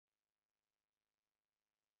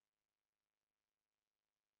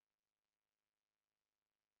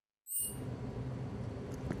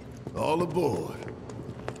All aboard.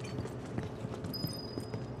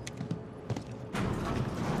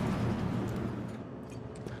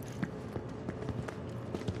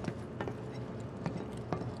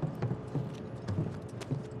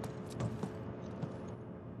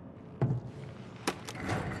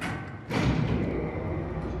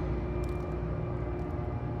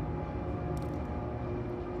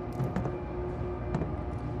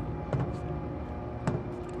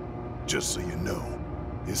 Just so you know,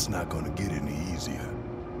 it's not gonna get any easier.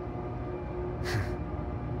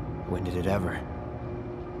 When did it ever?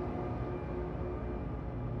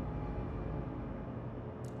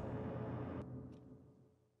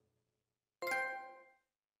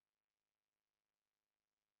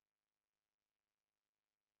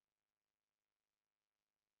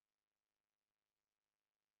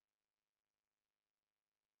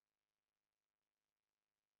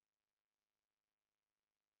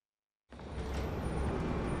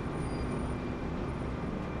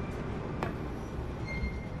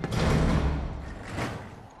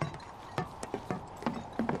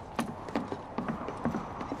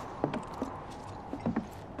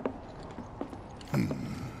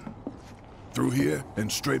 Through here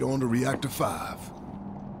and straight on to Reactor 5.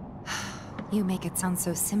 You make it sound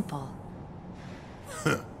so simple.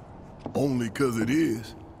 Only 'cause it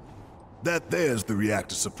is. That there's the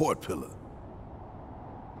reactor support pillar.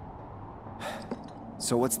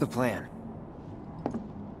 So what's the plan?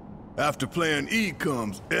 After plan E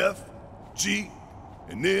comes F, G,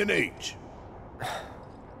 and then H.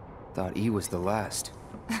 Thought E was the last.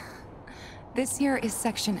 This here is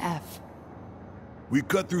Section F. We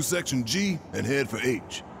cut through Section G and head for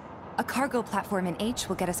H. A cargo platform in H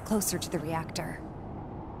will get us closer to the reactor.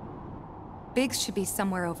 Biggs should be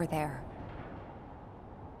somewhere over there.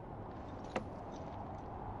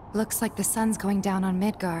 Looks like the sun's going down on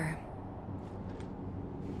Midgar.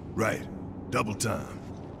 Right. Double time.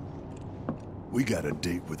 We got a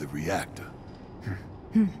date with the reactor.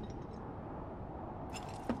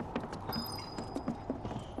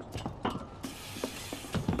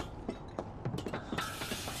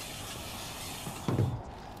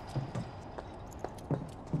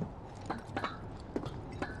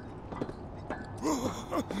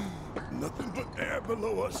 Nothing but air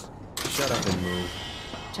below us. Shut up and move.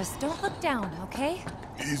 Just don't look down, okay?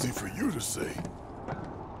 Easy for you to say.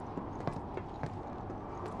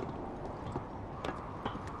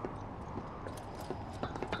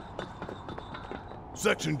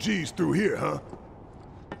 Section G's through here, huh?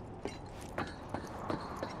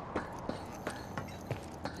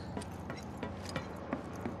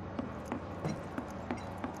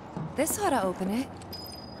 This ought to open it.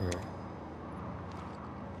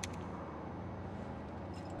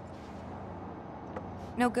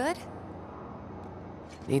 No good?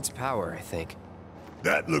 Needs power, I think.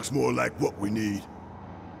 That looks more like what we need.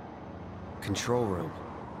 Control room.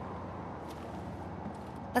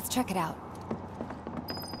 Let's check it out.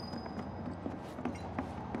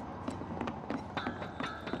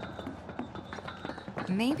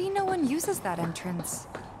 Maybe no one uses that entrance.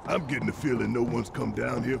 I'm getting the feeling no one's come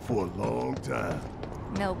down here for a long time.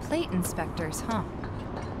 No plate inspectors, huh?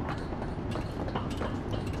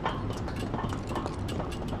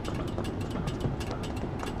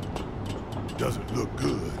 Doesn't look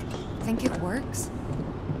good. Think it works?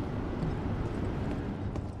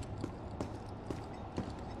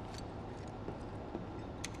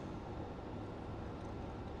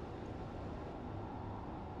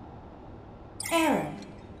 Error.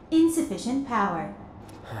 Insufficient power.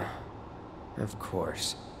 Of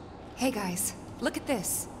course. Hey guys, look at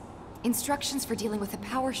this. Instructions for dealing with a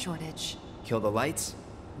power shortage. Kill the lights,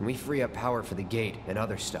 and we free up power for the gate and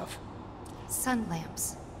other stuff. Sun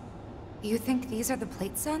lamps. You think these are the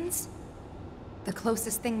plate suns? The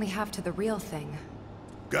closest thing we have to the real thing.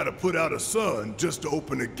 Gotta put out a sun just to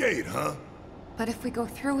open the gate, huh? But if we go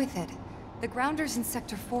through with it, the grounders in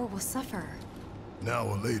Sector 4 will suffer. An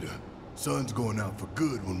hour later, sun's going out for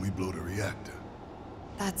good when we blow the reactor.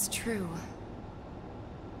 That's true.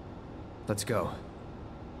 Let's go.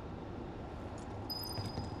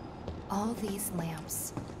 All these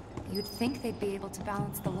lamps. You'd think they'd be able to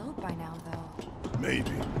balance the load by now, though.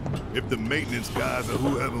 Maybe. If the maintenance guys or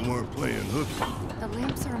whoever weren't playing hooky. The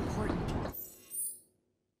lamps are important.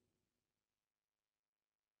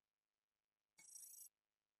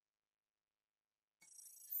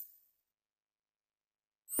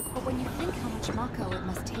 But when you think how much Mako it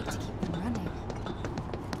must take to keep them running...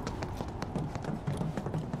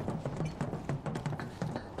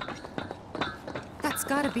 That's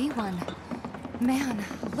gotta be one. Man,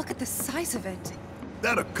 look at the size of it.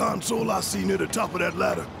 That a console I see near the top of that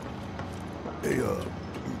ladder? They,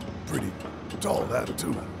 pretty tall, that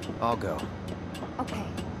too. I'll go. Okay,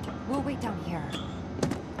 we'll wait down here.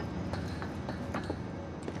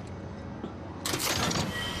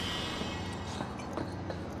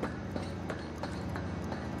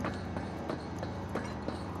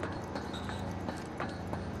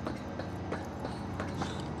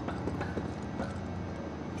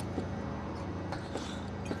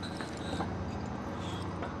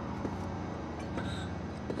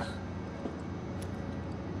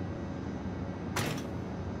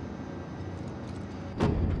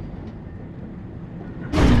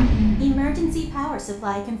 Emergency power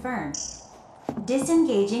supply confirmed.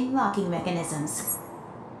 Disengaging locking mechanisms.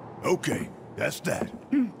 Okay, that's that.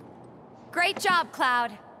 Great job,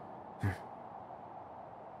 Cloud.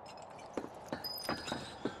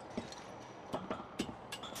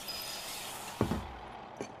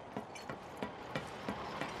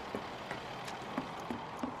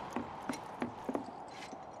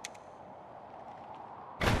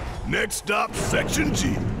 Next stop, Section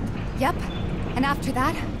G. Yep. And after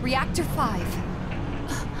that, Reactor 5.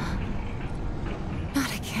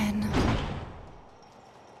 Not again.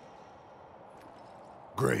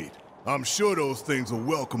 Great. I'm sure those things will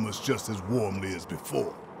welcome us just as warmly as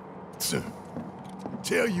before.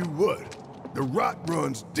 Tell you what, the rot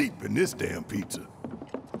runs deep in this damn pizza.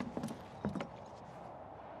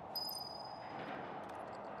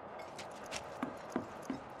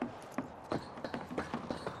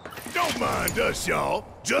 Don't mind us, y'all.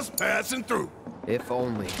 Just passing through. If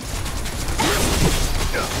only.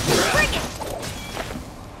 Bring it!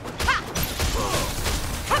 Ha!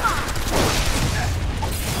 Come on!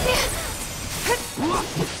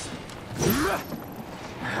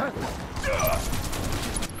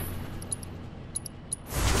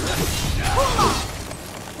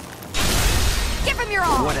 Give him your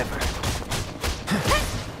all! Whatever.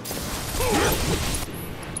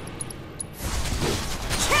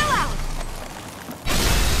 Chill out!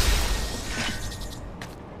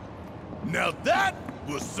 Now that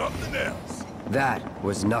was something else. That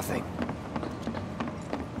was nothing.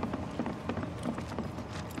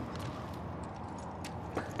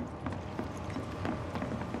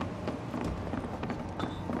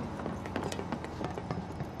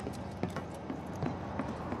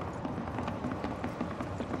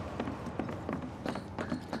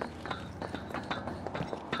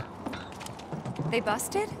 They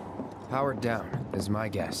busted? Powered down, is my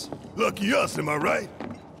guess. Lucky us, am I right?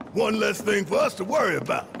 One less thing for us to worry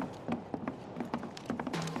about.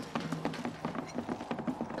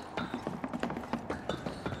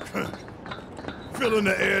 Filling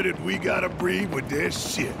the air that we gotta breathe with their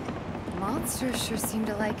shit. Monsters sure seem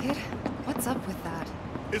to like it. What's up with that?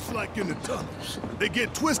 It's like in the tunnels. They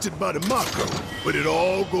get twisted by the Mako, but it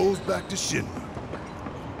all goes back to Shinra.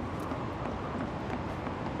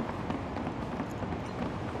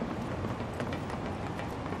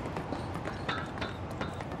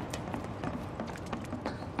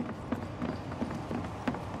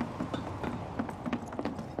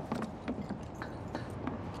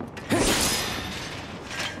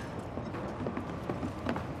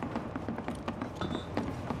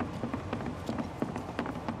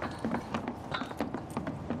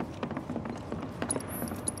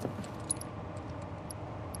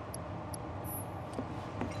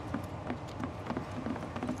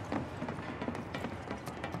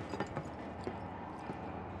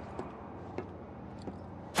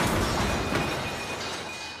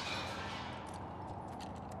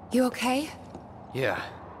 You okay? Yeah.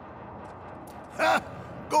 Ha!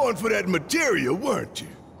 Going for that material, weren't you?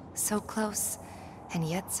 So close, and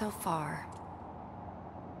yet so far.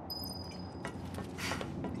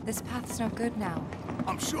 This path's no good now.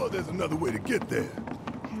 I'm sure there's another way to get there.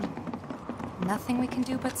 Nothing we can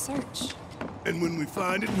do but search. And when we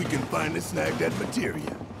find it, we can finally snag that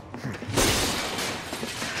materia.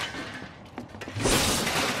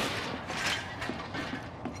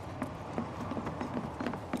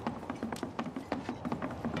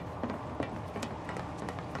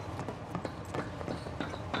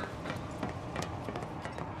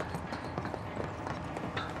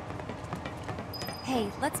 Hey,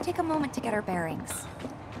 let's take a moment to get our bearings.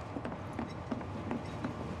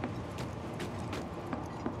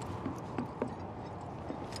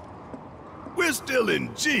 We're still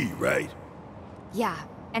in G, right? Yeah,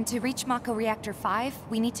 and to reach Mako Reactor 5,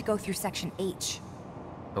 we need to go through Section H.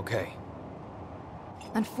 Okay.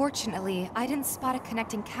 Unfortunately, I didn't spot a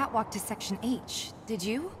connecting catwalk to Section H. Did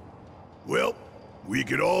you? Well, we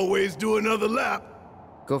could always do another lap.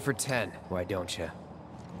 Go for 10, why don't you?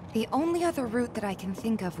 The only other route that I can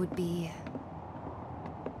think of would be...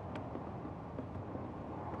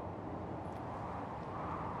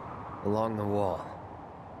 Along the wall.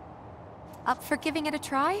 Up for giving it a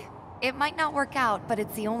try? It might not work out, but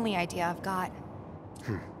it's the only idea I've got.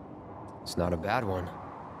 It's not a bad one.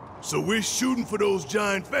 So we're shooting for those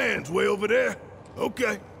giant fans way over there?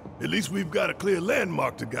 Okay. At least we've got a clear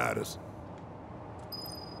landmark to guide us.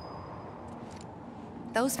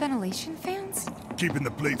 Those ventilation fans? Keeping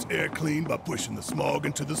the plate's air clean by pushing the smog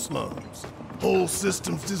into the slums. Whole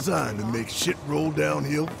system's designed to make shit roll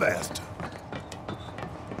downhill faster.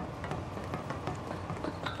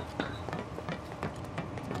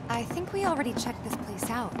 I think we already checked this place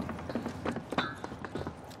out.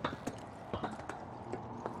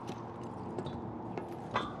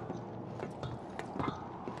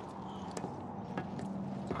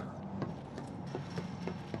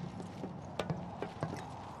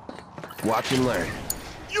 Watch and learn.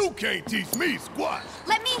 You can't teach me squat.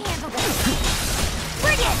 Let me handle this.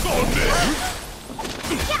 Bring it! Go there.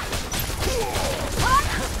 Yeah.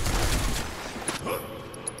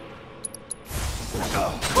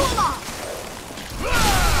 Cool off!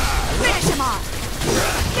 Finish him off!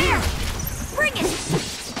 There! Bring it!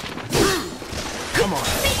 Come on.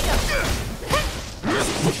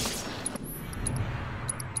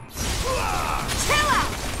 Chill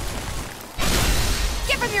out!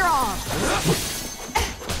 Give him your all!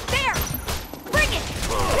 There! Bring it!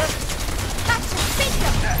 Gotcha! Beat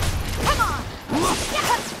him! Come on!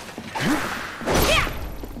 Yeah!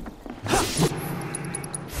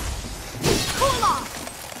 Cool off!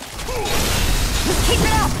 Keep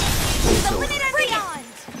it up! The limit and beyond!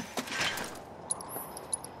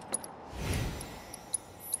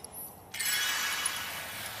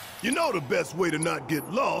 You know the best way to not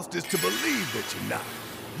get lost is to believe that you're not.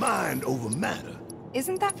 Mind over matter.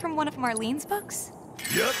 Isn't that from one of Marlene's books?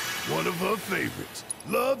 Yep, one of her favorites.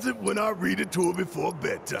 Loves it when I read it to her before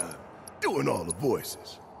bedtime. Doing all the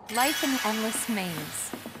voices. Life in the Endless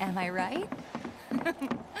Maze. Am I right?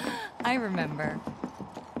 I remember.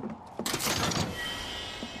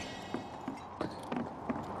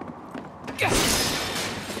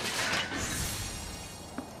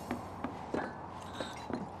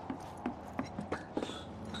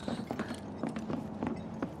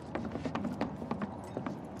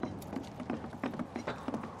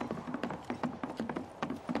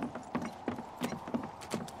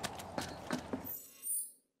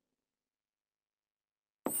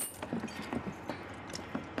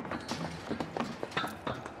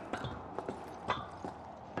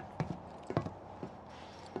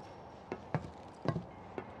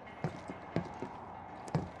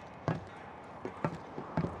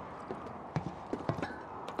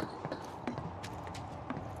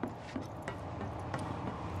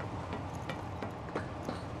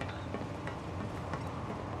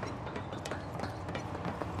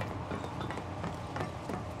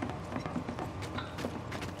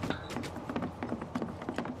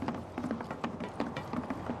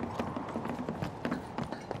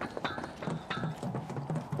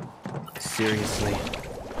 Seriously.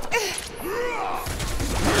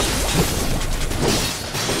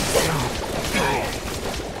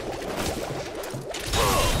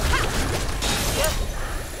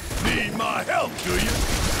 Need my help, do you?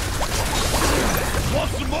 Want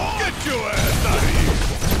some more? Get your ass out of here!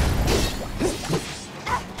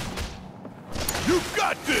 You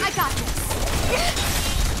got this! I got this!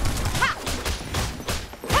 Ha!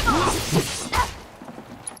 Come on!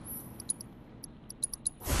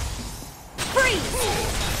 Freeze!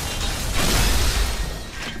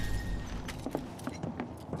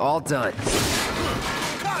 All done.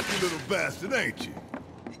 Cocky little bastard, ain't you?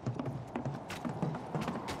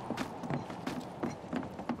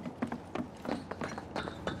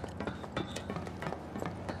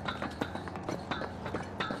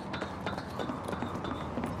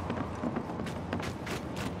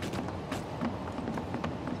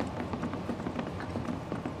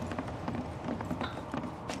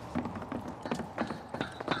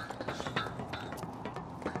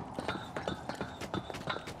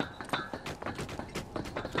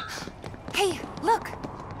 Hey, look!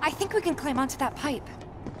 I think we can climb onto that pipe.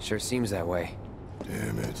 Sure seems that way.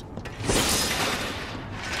 Damn it.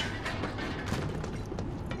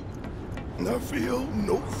 I feel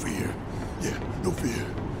no fear. Yeah, no fear.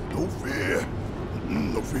 No fear.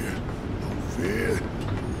 No fear. No fear.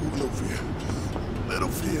 Ooh, no fear. Little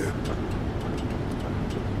fear.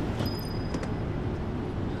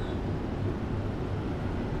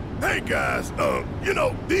 Hey guys, you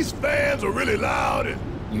know, these fans are really loud and...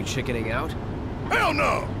 You chickening out? Hell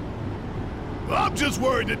no! I'm just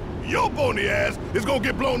worried that your bony ass is gonna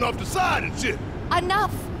get blown off the side and shit.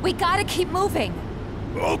 Enough! We gotta keep moving!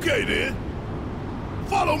 Okay then.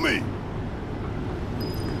 Follow me.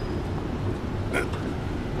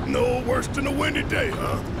 No worse than a windy day,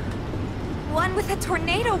 huh? One with a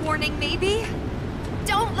tornado warning, maybe?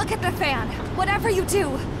 Don't look at the fan, whatever you do.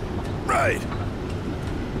 Right.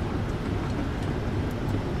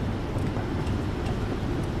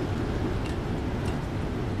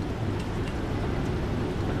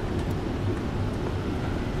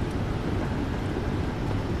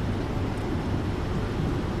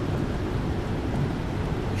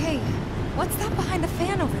 Hey, what's that behind the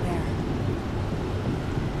fan over there?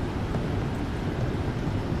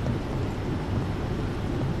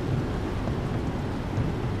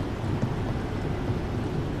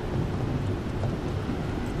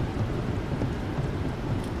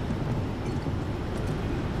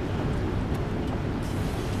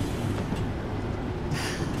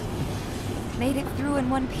 Made it through in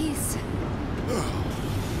one piece.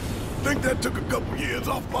 Think that took a couple years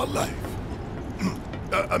off my life.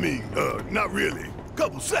 Not really.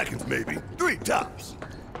 Couple seconds, maybe. 3 tops.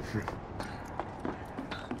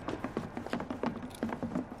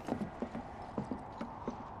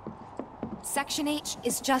 Section H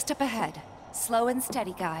is just up ahead. Slow and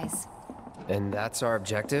steady, guys. And that's our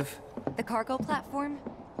objective? The cargo platform?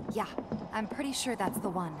 Yeah, I'm pretty sure that's the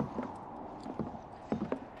one.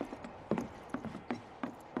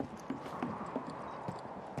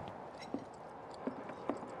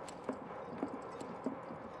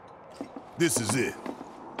 This is it.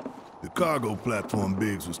 The cargo platform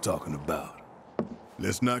Biggs was talking about.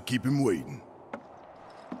 Let's not keep him waiting.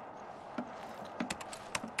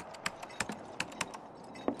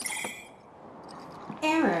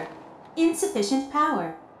 Error. Insufficient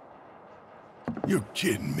power. You're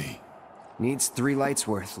kidding me. Needs 3 lights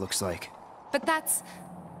worth, looks like. But that's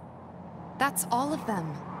all of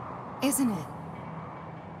them, isn't it?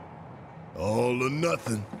 All or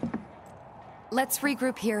nothing. Let's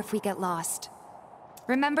regroup here if we get lost.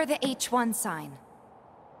 Remember the H1 sign.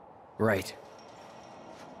 Right.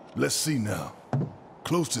 Let's see now.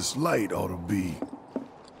 Closest light ought to be...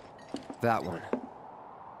 That one.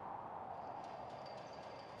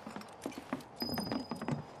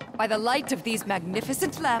 By the light of these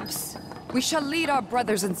magnificent lamps, we shall lead our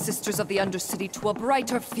brothers and sisters of the Undercity to a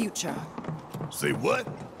brighter future. Say what?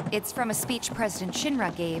 It's from a speech President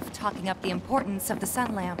Shinra gave, talking up the importance of the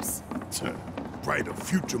sun lamps. Brighter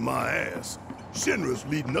future my ass. Shinra's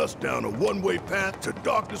leading us down a one-way path to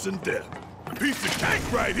darkness and death. Piece of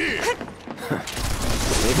cake right here!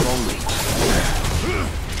 If only.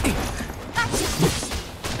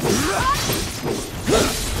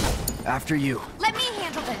 After you. Let me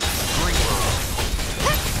handle this!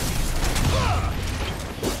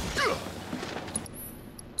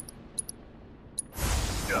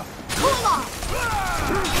 Cool off!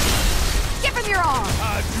 Give him your arm!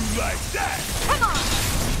 How'd you like that? Come on!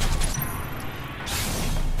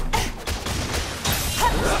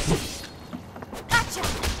 Gotcha!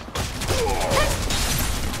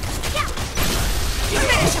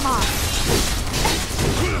 Finish him off!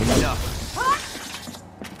 Enough.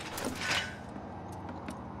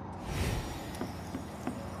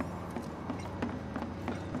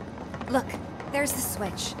 Look, there's the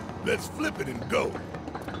switch. Let's flip it and go.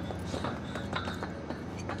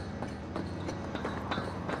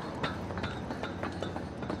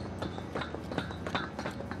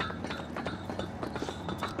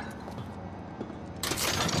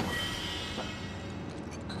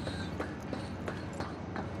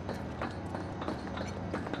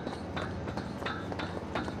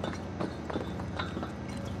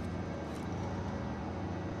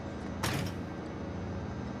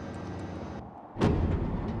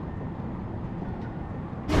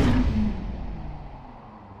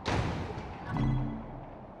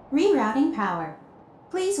 Rerouting power.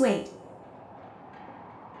 Please wait.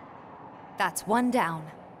 That's one down.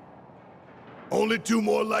 Only 2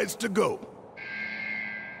 more lights to go.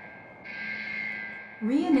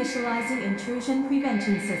 Reinitializing intrusion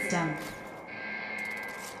prevention system.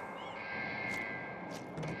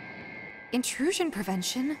 Intrusion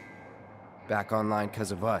prevention? Back online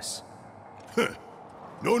because of us.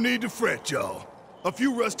 No need to fret, y'all. A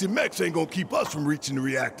few rusty mechs ain't gonna keep us from reaching the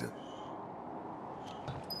reactor.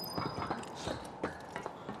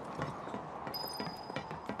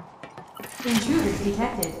 Intruders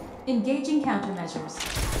detected. Engaging countermeasures.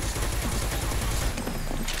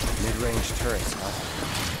 Mid-range turrets, huh?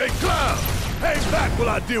 Hey, Cloud! Hang back while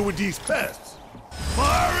I deal with these pests.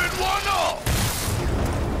 Firing one off!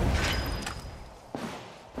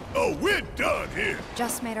 Oh, we're done here.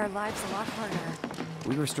 Just made our lives a lot harder.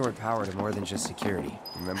 We restored power to more than just security,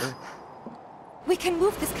 remember? We can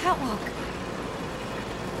move this catwalk.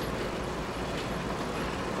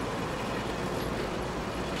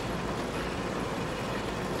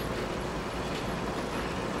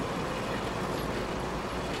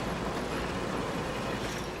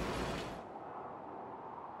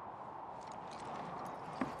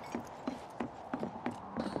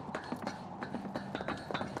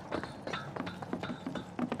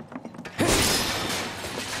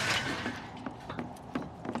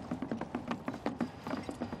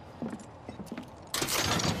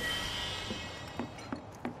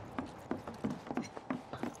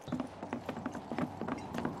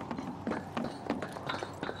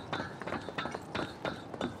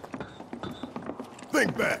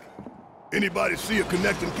 Think back. Anybody see a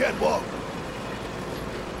connecting catwalk?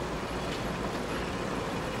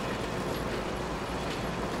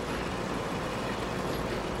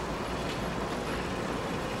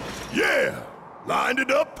 Yeah! Lined it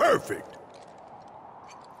up perfect.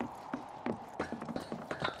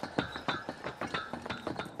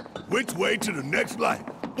 Which way to the next light?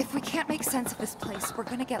 If we can't make sense of this place, we're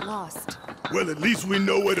gonna get lost. Well, at least we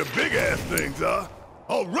know where the big-ass things are.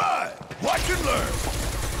 All right! Watch and learn.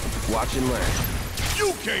 Watch and learn.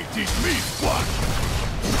 You can't teach me squat.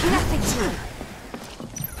 Nothing to it.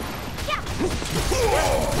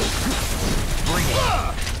 Bring it.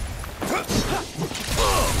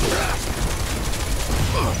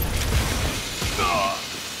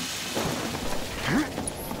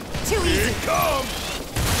 Too Here easy. it comes.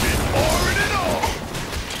 It's pouring it on.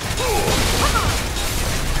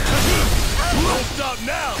 Don't stop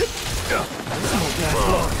now.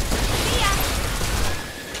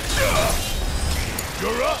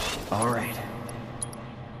 You're up. All right.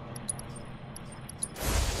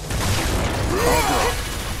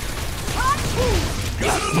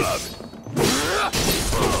 Gotta love it.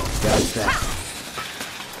 That's that.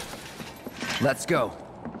 Let's go.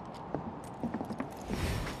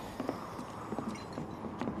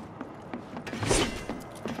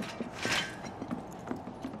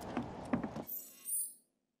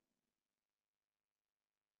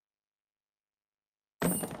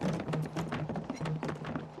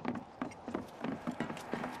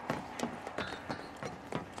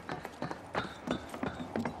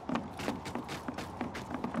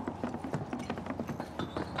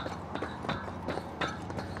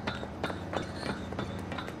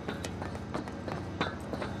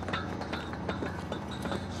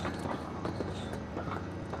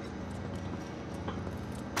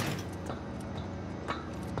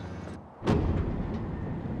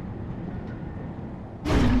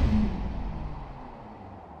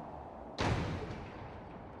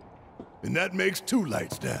 And that makes 2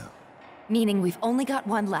 lights down. Meaning we've only got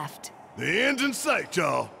one left. The end's in sight,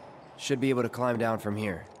 y'all. Should be able to climb down from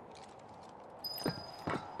here.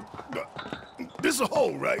 This a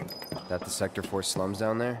hole, right? That the Sector 4 slums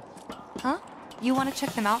down there? Huh? You want to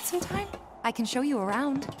check them out sometime? I can show you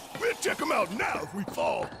around. We'll check them out now if we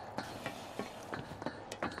fall.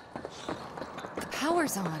 The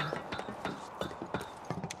power's on.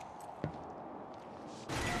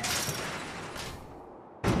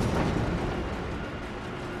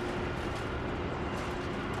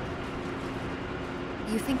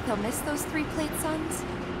 You think they'll miss those 3 plate suns?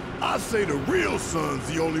 I say the real sun's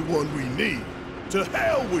the only one we need. To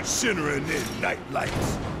hell with Shinra and their night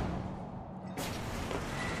lights.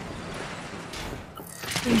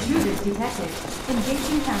 Intruders detected.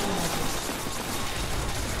 Engaging countermeasures.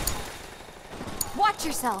 Watch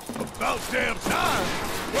yourself! About damn time!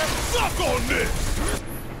 Well, suck on this!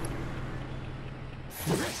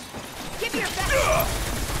 Give me your back!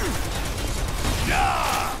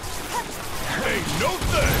 Yeah! Ain't no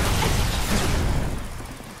thing!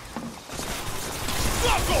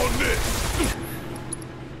 Suck on this!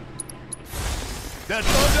 That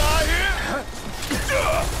thunder I hear?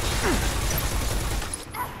 There!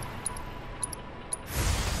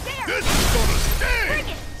 This is gonna sting! Bring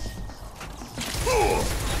it!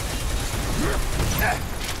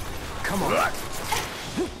 Come on.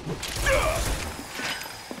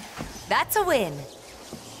 That's a win!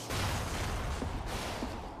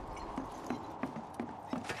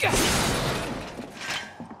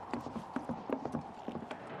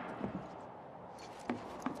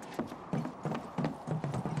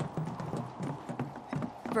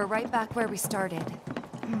 We're right back where we started.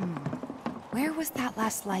 Where was that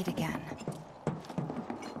last light again?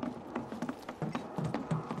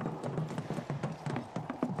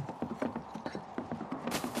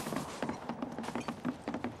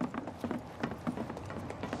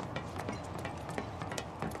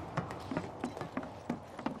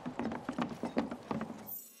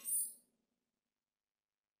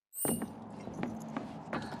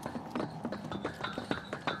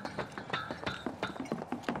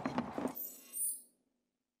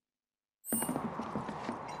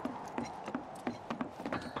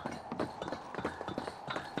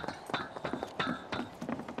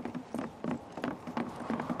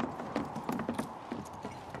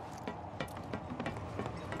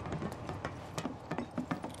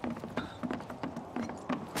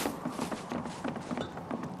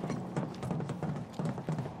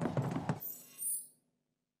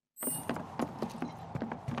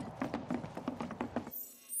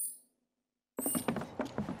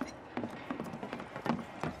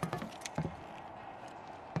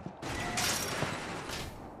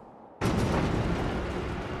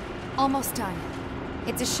 Almost done.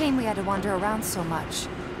 It's a shame we had to wander around so much.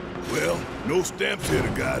 Well, no stamps here to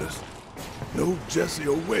guide us. No Jesse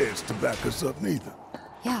or Wedge to back us up neither.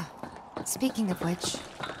 Yeah. Speaking of which,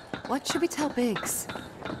 what should we tell Biggs?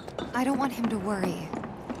 I don't want him to worry.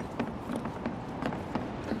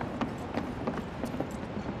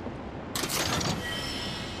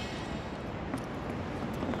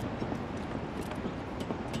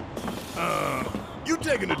 You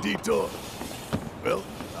taking a detour? Well,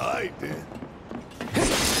 alright then.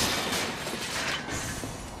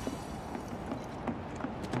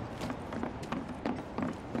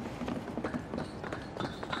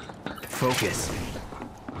 Focus.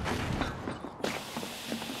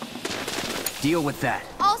 Deal with that.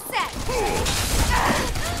 All set!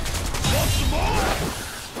 Want some more?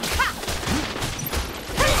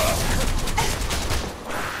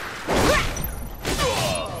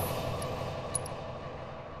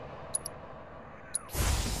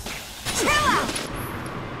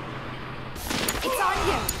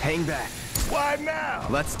 Hang back. Why now?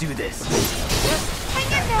 Let's do this. Hang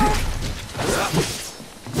in there!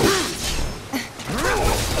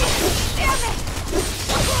 Damn it!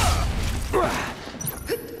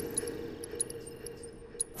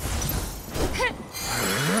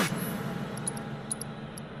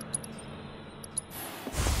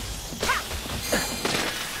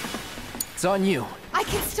 It's on you. I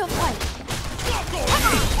can still fight.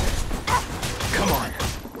 Come on.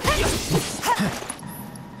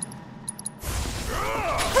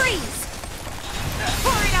 Freeze!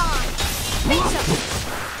 Pour it on! Reach him!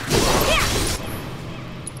 Yeah!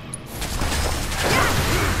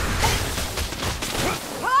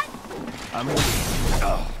 What? I'm waiting.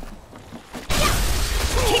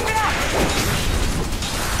 Keep it up!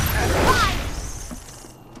 Fine!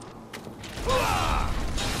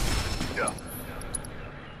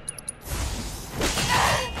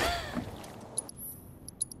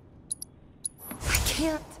 I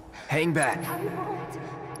can't. Hang back.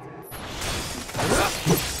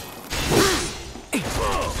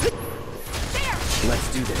 There! Let's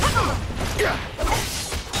do this.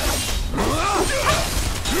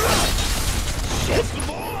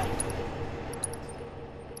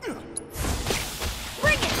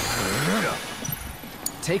 Bring it!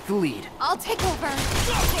 Take the lead. I'll take over.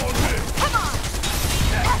 Come on!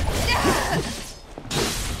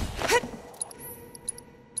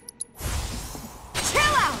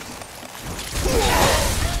 Chill out!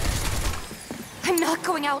 I'm not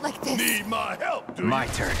going out like this. Need my help, do you? My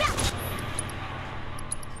turn.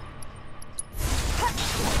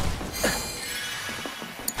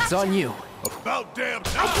 It's on you. About damn I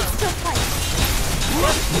time. can still fight.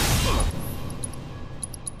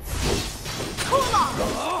 Cool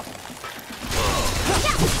off!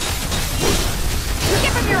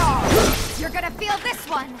 Give him your all! You're gonna feel this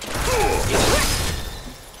one!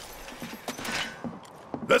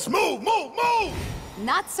 Let's move, move, move!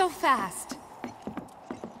 Not so fast.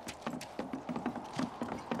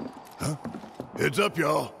 Heads up,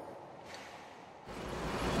 y'all.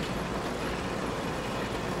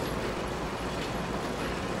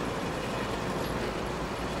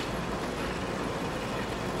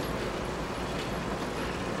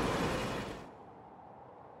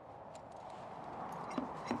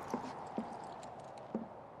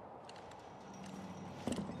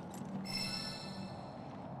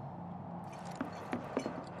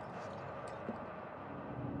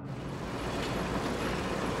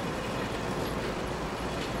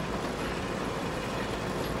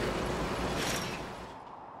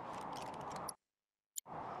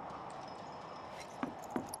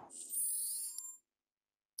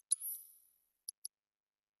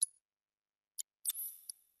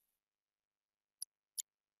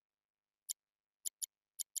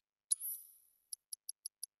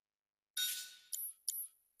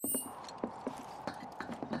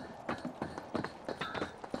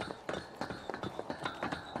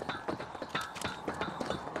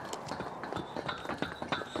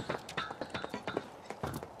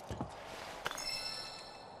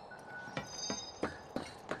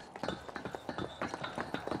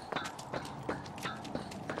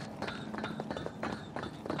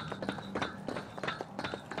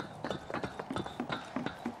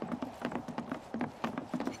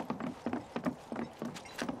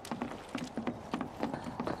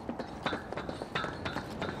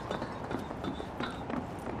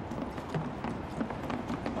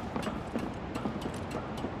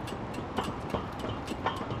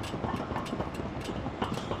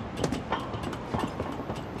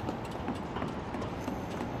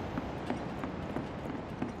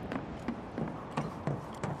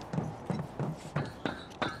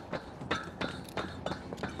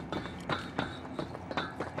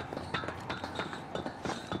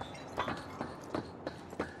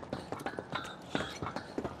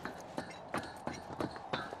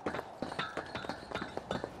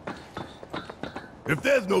 If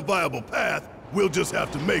there's no viable path, we'll just have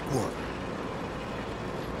to make one.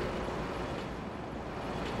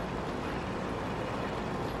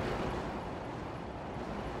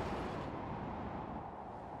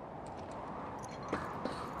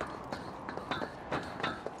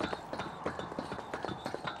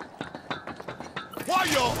 Why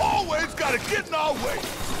y'all always gotta get in our way?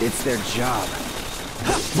 It's their job.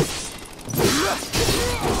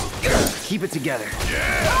 Keep it together.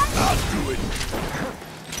 Yeah, I'll do it.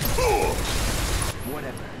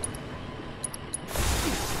 Whatever.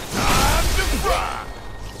 Time to fry.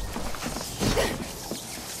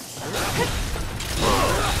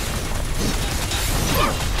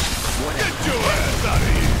 Get your ass out of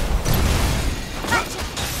here.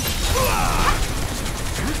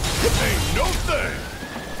 Ain't no thing.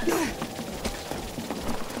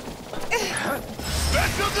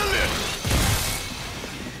 Special delivery.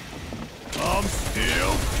 I'm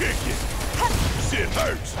still kicking. Shit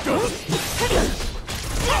hurts, don't it?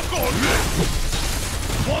 Fuck on this.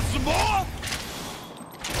 Want some more?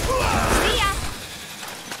 See ya.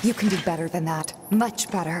 You can do better than that. Much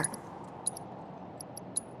better.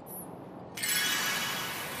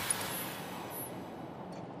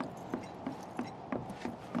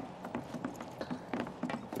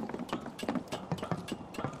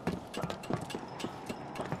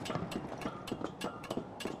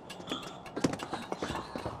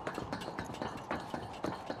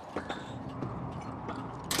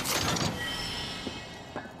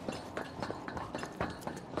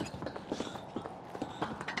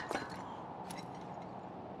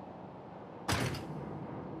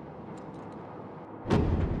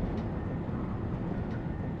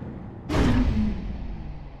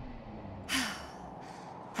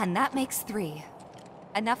 And that makes 3.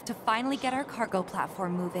 Enough to finally get our cargo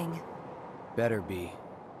platform moving. Better be.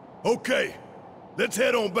 Okay, let's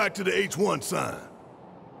head on back to the H1 sign.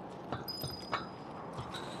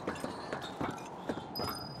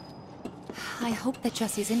 I hope that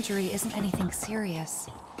Jessie's injury isn't anything serious.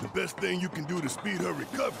 The best thing you can do to speed her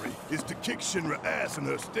recovery is to kick Shinra ass in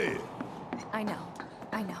her stead. I know.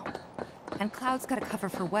 And Cloud's got a cover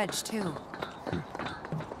for Wedge, too.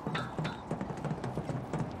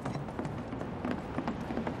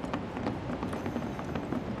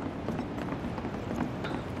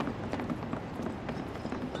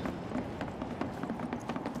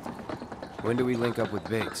 When do we link up with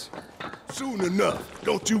Biggs? Soon enough,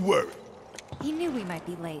 don't you worry. He knew we might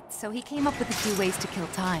be late, so he came up with a few ways to kill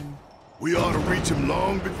time. We ought to reach him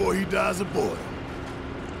long before he dies of boredom.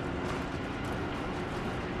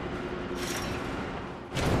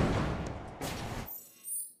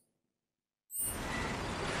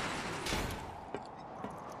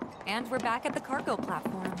 And we're back at the cargo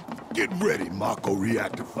platform. Get ready, Mako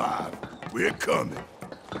Reactor 5. We're coming.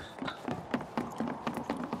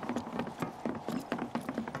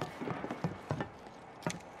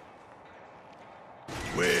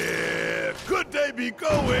 Where could they be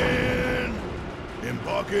going?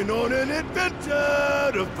 Embarking on an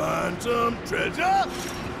adventure to find some treasure?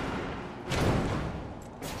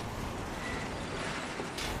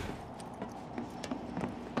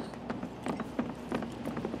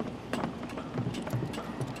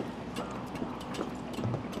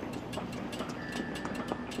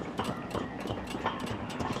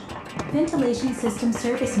 Ventilation system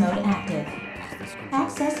service mode active.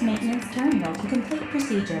 Access maintenance terminal to complete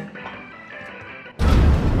procedure.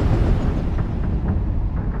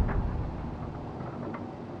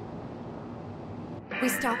 We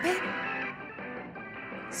stop it?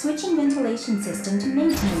 Switching ventilation system to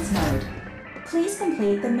maintenance mode. Please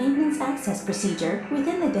complete the maintenance access procedure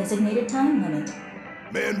within the designated time limit.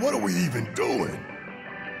 Man, what are we even doing?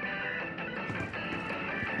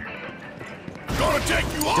 Gonna take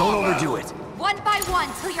you all Don't out. overdo it. One by one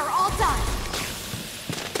till you're all done.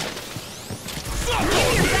 Suck on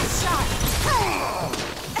Give your this. best shot.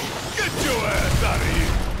 Get your ass out of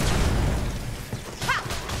here.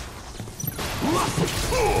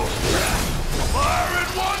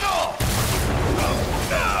 Firing one off.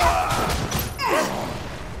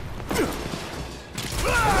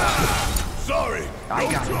 Sorry. I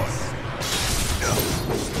no got choice.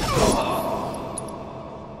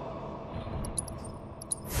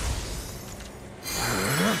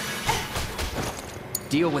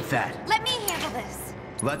 Deal with that. Let me handle this.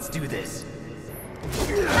 Let's do this.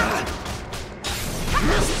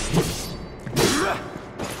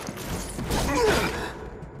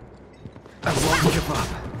 I won't give up.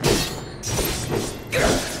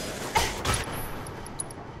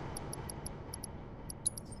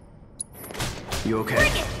 You okay?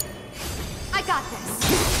 Bring it. I got this.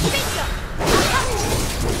 Bingo.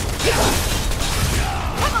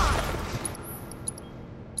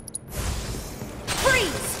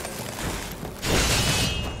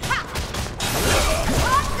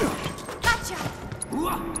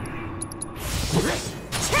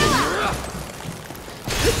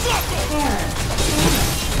 Error.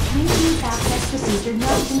 Maintenance access procedure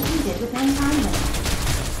not completed within time limit.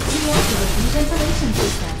 Reactivating ventilation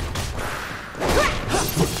system.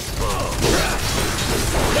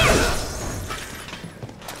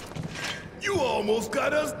 You almost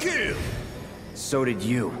got us killed. So did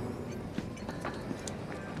you.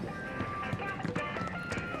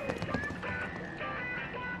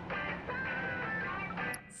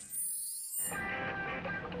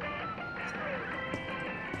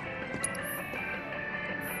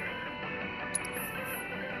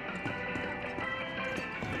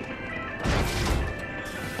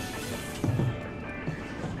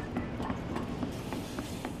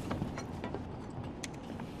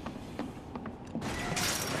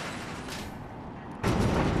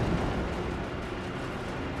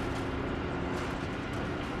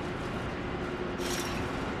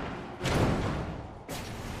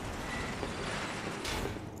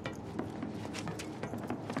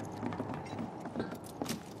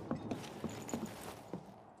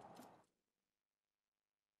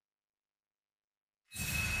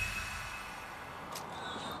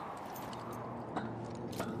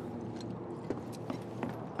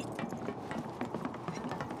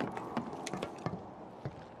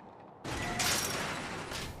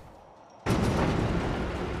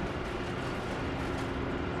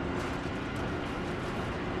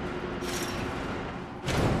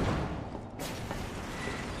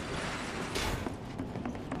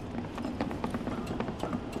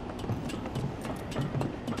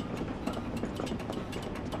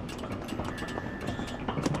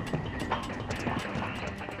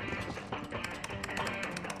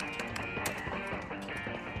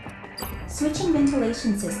 Switching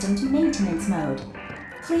ventilation system to maintenance mode.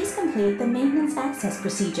 Please complete the maintenance access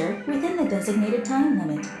procedure within the designated time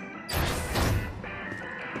limit.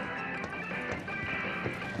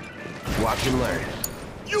 Watch and learn.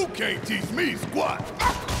 You can't teach me squat.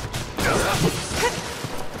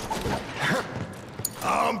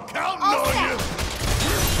 I'm counting on you.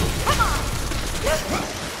 Come on!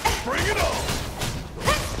 Bring it on.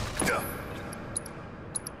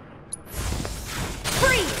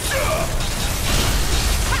 Freeze!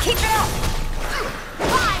 Keep it up!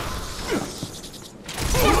 Five!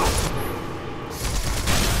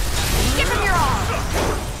 Give him your all!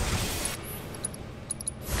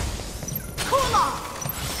 Cool off!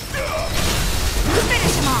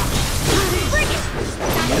 Finish him off! Bring it!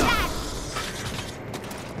 That's that!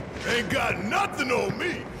 Ain't got nothing on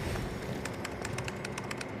me.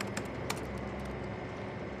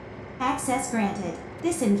 Access granted.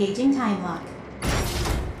 Disengaging time lock.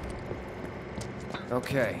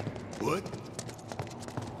 Okay. What?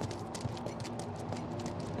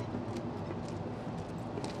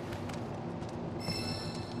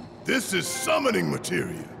 This is summoning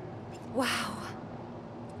material. Wow.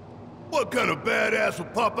 What kind of badass will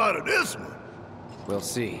pop out of this one? We'll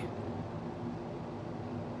see.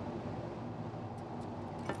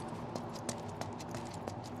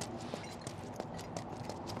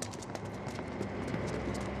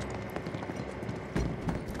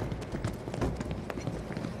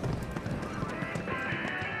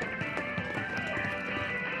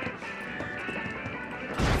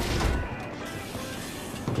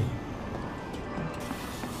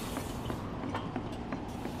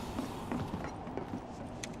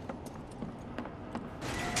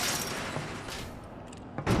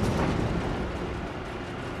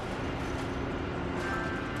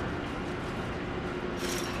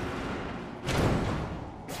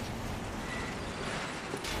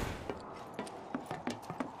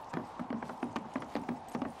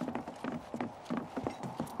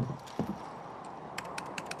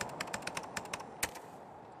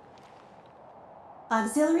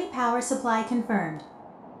 Auxiliary power supply confirmed.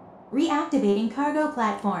 Reactivating cargo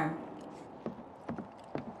platform.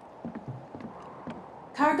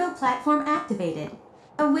 Cargo platform activated.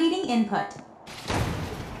 Awaiting input.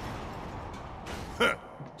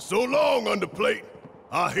 So long, underplate.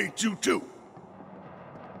 I hate you too.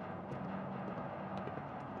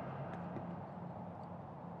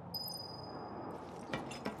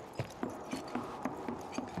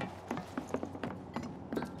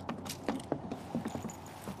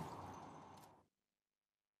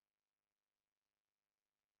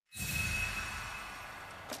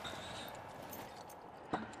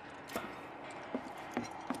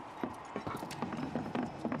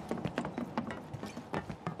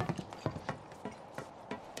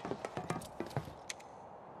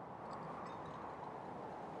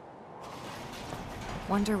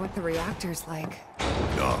 Wonder what the reactor's like.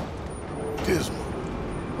 Dark, dismal.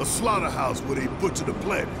 A slaughterhouse where they butcher the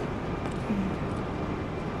planet.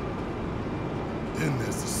 Then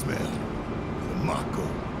there's the smell. The Mako.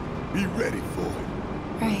 Be ready for it.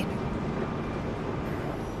 Right.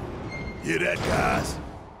 Hear that, guys?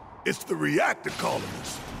 It's the reactor calling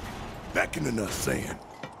us. Beckoning us, saying,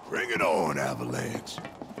 "Bring it on, Avalanche."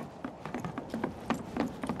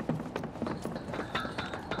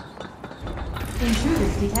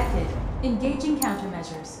 Intruders detected. Engaging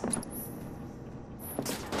countermeasures.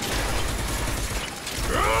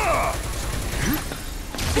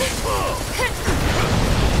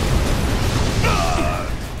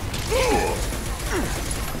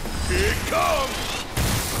 Here it comes!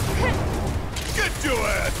 Get your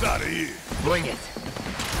ass out of here! Bring it.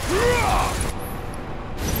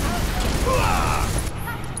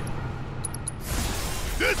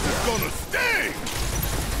 This is gonna sting!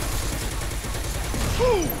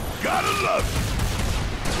 Ooh, gotta love it!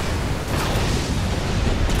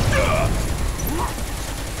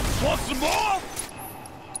 Want some more?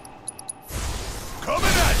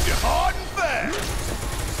 Coming at you hard and fast!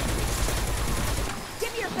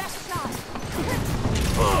 Give me your best shot!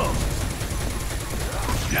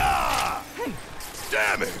 Yeah!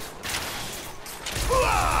 Damn it!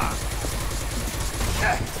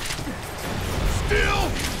 Still?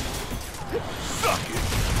 Suck it!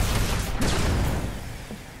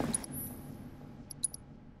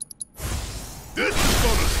 This is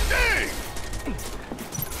gonna sting!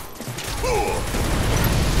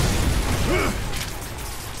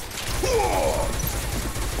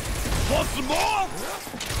 Want some more?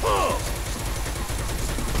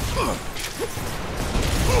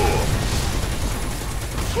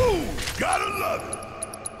 Ooh, gotta love it!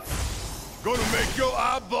 Gonna make your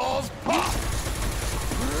eyeballs pop!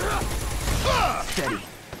 Steady.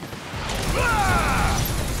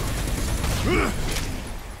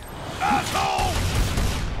 Asshole!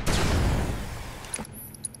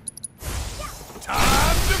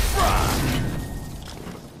 Time to fry!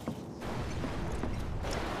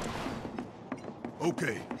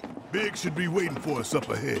 Okay, Big should be waiting for us up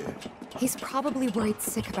ahead. He's probably worried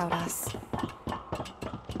sick about us.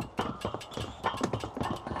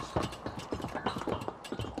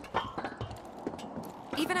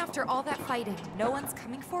 Even after all that fighting, no one's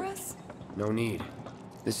coming for us? No need.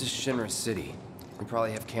 This is Shinra City. We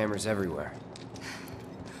probably have cameras everywhere.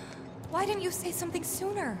 Why didn't you say something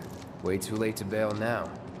sooner? Way too late to bail now.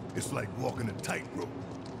 It's like walking a tightrope.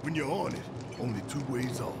 When you're on it, only 2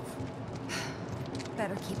 ways off.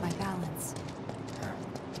 Better keep my balance.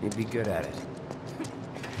 You'd be good at it.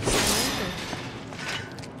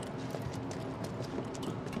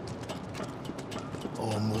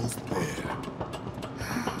 Almost there.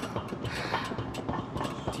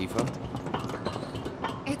 Tifa?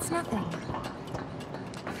 It's nothing.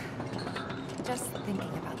 Just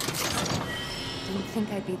thinking about this. Didn't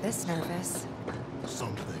think I'd be this nervous.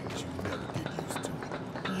 Some things you never get used to.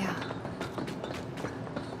 Yeah.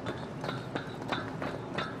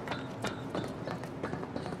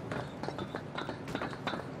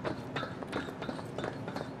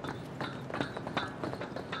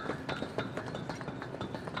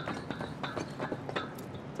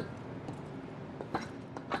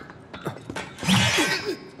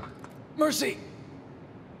 Mercy!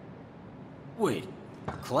 Wait,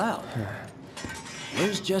 Cloud?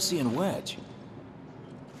 Where's Jesse and Wedge?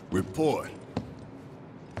 Report.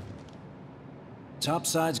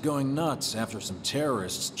 Topside's going nuts after some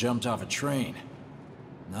terrorists jumped off a train.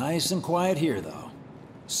 Nice and quiet here, though.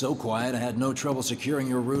 So quiet I had no trouble securing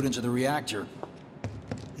your route into the reactor.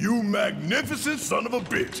 You magnificent son of a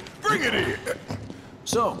bitch! Bring it in!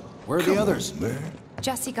 So, where are the others? On, man.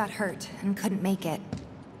 Jessie got hurt and couldn't make it.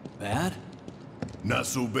 Bad? Not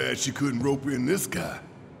so bad she couldn't rope in this guy.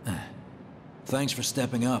 Thanks for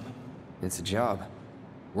stepping up. It's a job.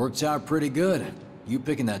 Worked out pretty good. You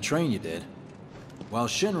picking that train you did. While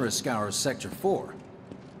Shinra scours Sector 4,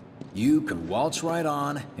 you can waltz right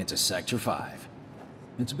on into Sector 5.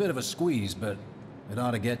 It's a bit of a squeeze, but it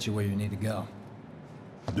ought to get you where you need to go.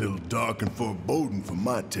 Little dark and foreboding for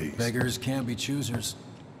my taste. Beggars can't be choosers.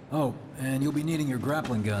 Oh, and you'll be needing your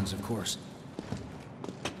grappling guns, of course.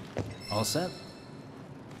 All set?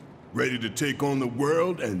 Ready to take on the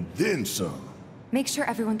world and then some. Make sure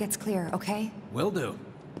everyone gets clear, okay? Will do.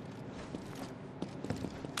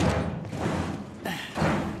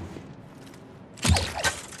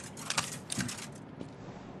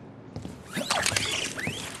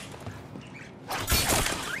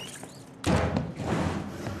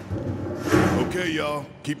 Okay, y'all.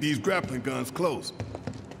 Keep these grappling guns close.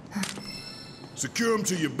 Secure them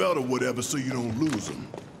to your belt or whatever so you don't lose them.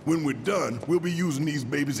 When we're done, we'll be using these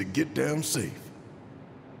babies to get down safe.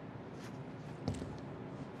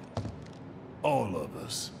 All of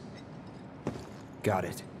us. Got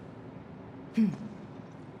it.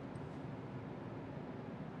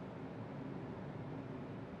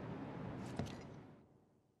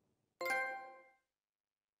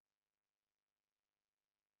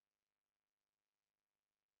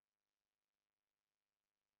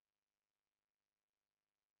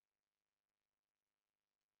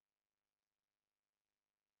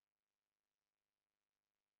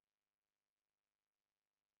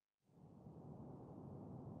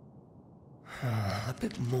 A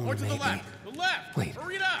bit more, More to maybe. the left! The left! Wait.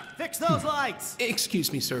 Hurry it up! Fix those lights!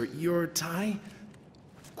 Excuse me, sir. Your tie?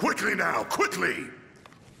 Quickly now, quickly!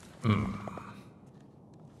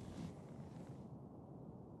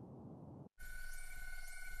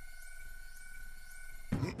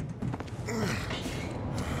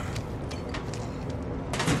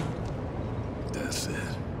 That's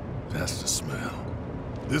it. That's the smell.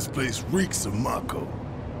 This place reeks of Mako.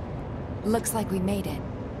 Looks like we made it.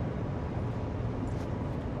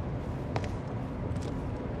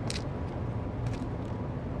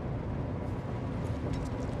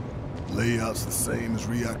 Layout's the same as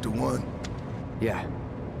Reactor 1. Yeah.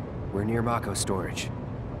 We're near Mako storage.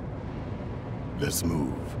 Let's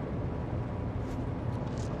move.